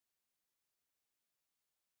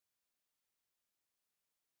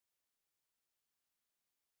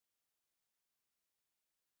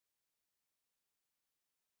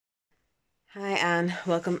Hi and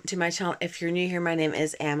welcome to my channel. If you're new here, my name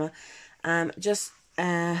is Emma. Just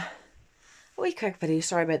a wee quick video.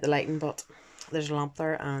 Sorry about the lighting, but there's a lamp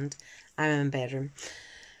there and I'm in my bedroom.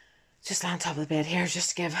 Just on top of the bed here, just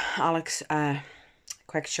to give Alex a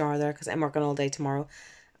quick shower there because I'm working all day tomorrow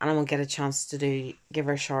and I won't get a chance to give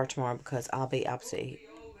her a shower tomorrow because I'll be absolutely...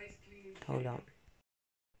 Hold on.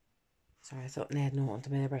 Sorry, I thought Ned knew what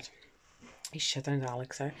to me, but he's shit down to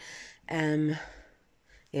Alex there.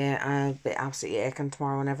 Yeah, I'll be absolutely aching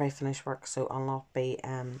tomorrow whenever I finish work, so I'll not be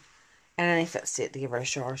in any fit state to give her a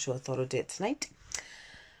shower, so I thought I'd do it tonight.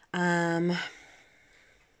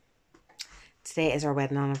 Today is our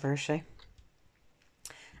wedding anniversary,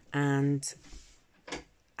 and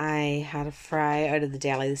I had a fry out of the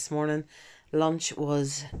deli this morning. Lunch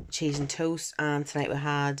was cheese and toast, and tonight we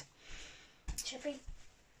had Chippy.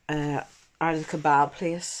 Out of the kebab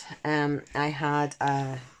place. I had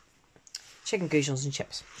chicken goujons and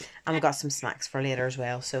chips, and we got some snacks for later as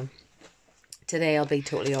well. So today I'll be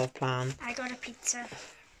totally off plan. I got a pizza.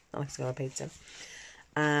 Alex got a pizza.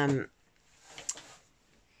 And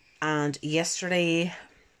yesterday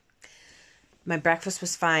my breakfast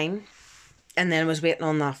was fine, and then I was waiting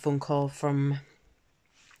on that phone call from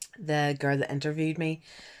the girl that interviewed me.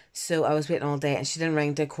 So I was waiting all day and she didn't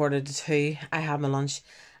ring till 1:45. I had my lunch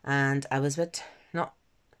and I was a bit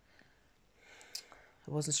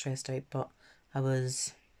I wasn't stressed out, but I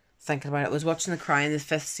was thinking about it. I was watching The Crown, the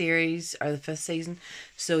 5th series or the 5th season.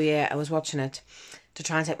 So yeah, I was watching it to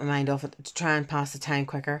try and take my mind off it, to try and pass the time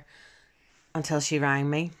quicker until she rang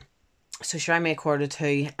me. So she rang me at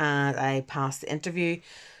 1:45 and I passed the interview.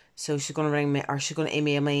 So she's going to ring me, or she's going to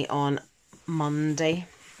email me on Monday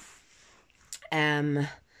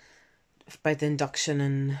about the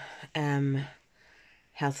induction and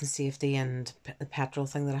health and safety and the petrol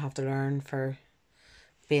thing that I have to learn for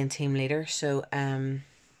being team leader. So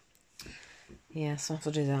yeah, so I have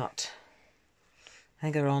to do that. I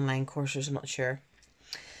think they're online courses, I'm not sure.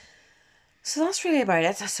 So that's really about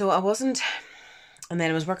it. So I wasn't, and then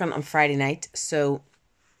I was working on Friday night. So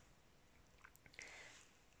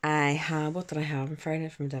I had, what did I have on Friday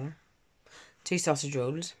night for my dinner? 2 sausage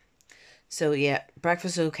rolls. So yeah,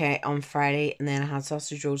 breakfast was okay on Friday, and then I had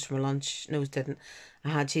sausage rolls for my lunch. No, it didn't. I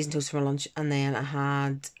had cheese and toast for my lunch, and then I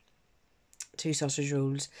had 2 sausage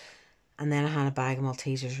rolls, and then I had a bag of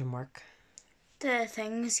Maltesers from work. The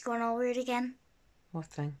thing's going all weird again. What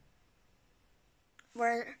thing?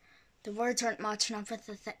 Where the words aren't matching up with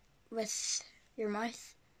with your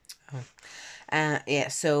mouth. Oh. Yeah,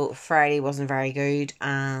 so Friday wasn't very good,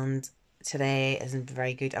 and today isn't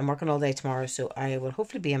very good. I'm working all day tomorrow, so I will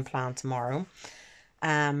hopefully be in plan tomorrow.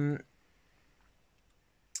 Yeah,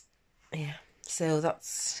 so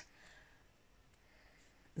that's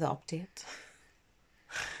the update.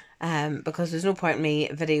 Because there's no point in me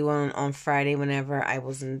videoing on Friday whenever I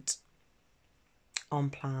wasn't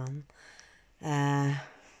on plan. Because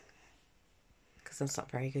that's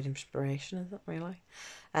not very good inspiration, is it really?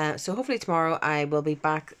 So hopefully tomorrow I will be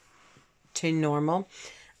back to normal.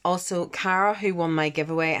 Also, Cara, who won my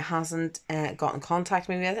giveaway, hasn't got in contact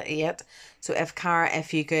with me with it yet. So if Cara,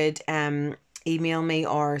 if you could email me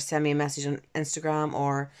or send me a message on Instagram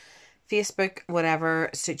or Facebook,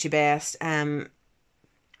 whatever suits you best.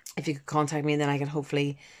 If you could contact me, then I can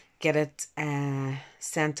hopefully get it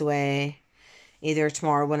sent away either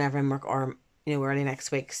tomorrow whenever I'm work, or early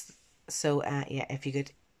next week. So yeah, if you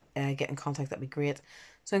could get in contact, that'd be great.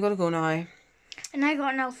 So I'm gonna go now. And I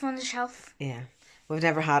got an elf on the shelf. Yeah, we've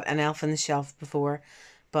never had an elf on the shelf before,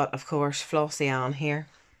 but of course Flossie Ann here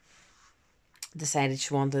decided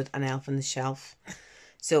she wanted an elf on the shelf.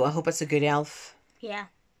 So I hope it's a good elf. Yeah.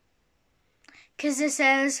 Because it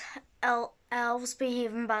says elves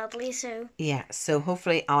behaving badly, so... Yeah, so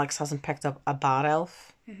hopefully Alex hasn't picked up a bad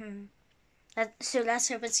elf. So let's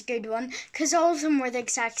hope it's a good one. Because all of them were the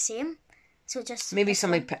exact same. So just...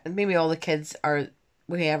 Maybe all the kids are...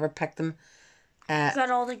 Whoever picked them... got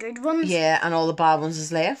all the good ones. Yeah, and all the bad ones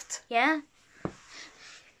is left. Yeah.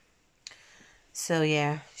 So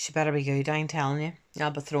yeah, she better be good, I'm telling you.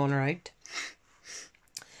 I'll be throwing her out.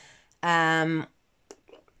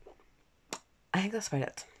 I think that's about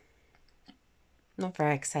it. Not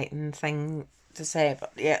very exciting thing to say,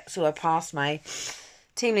 but yeah, so I passed my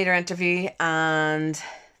team leader interview and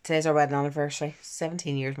today's our wedding anniversary.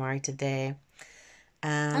 17 years married today.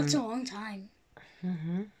 That's a long time.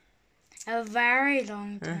 A very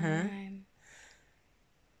long time.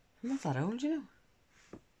 I'm not that old, you know.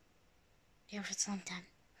 Yeah, but it's a long time.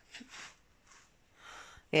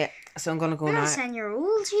 Yeah, so I'm going to go You're now. not saying you're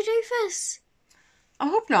old, you doofus. I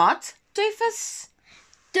hope not. Doofus.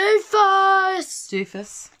 Doofus.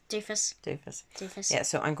 Doofus. Yeah,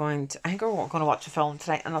 so I think we're going to watch a film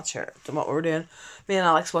tonight. I'm not sure what we're doing. Me and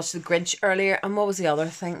Alex watched The Grinch earlier, and what was the other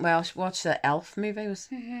thing? Well, we watched the Elf movie.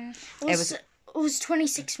 It was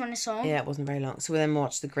 26 minutes long. Yeah, it wasn't very long. So we then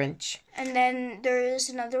watched The Grinch. And then there's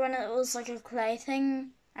another one that was like a clay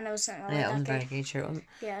thing, and it wasn't really Yeah, it that wasn't good. very good, sure it wasn't.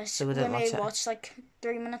 Yeah, So we didn't watch it. watched like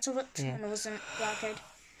 3 minutes of it, and it wasn't that good.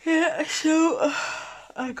 Yeah, so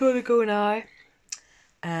I'm going to go now.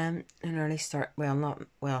 An early start. Not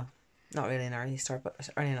really an early start, but it's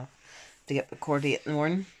early enough to get the cord 8 in the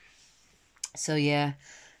morning. So yeah,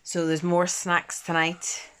 so there's more snacks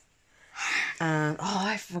tonight. And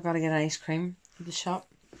I forgot to get ice cream at the shop.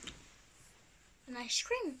 An ice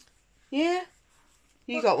cream? Yeah,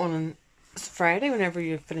 you got one on Friday whenever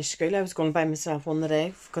you finished school. I was going to buy myself one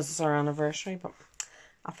today because it's our anniversary, but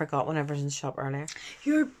I forgot whenever I was in the shop earlier.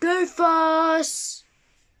 You're doofus!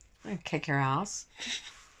 I'll kick your ass.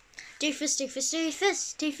 Doofus. See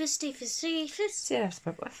what I've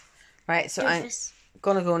spoke with. Right, so Doofus. I'm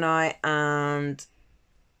going to go now and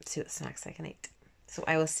see what snacks I can eat. So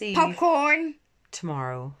I will see you Popcorn.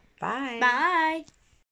 tomorrow. Bye. Bye.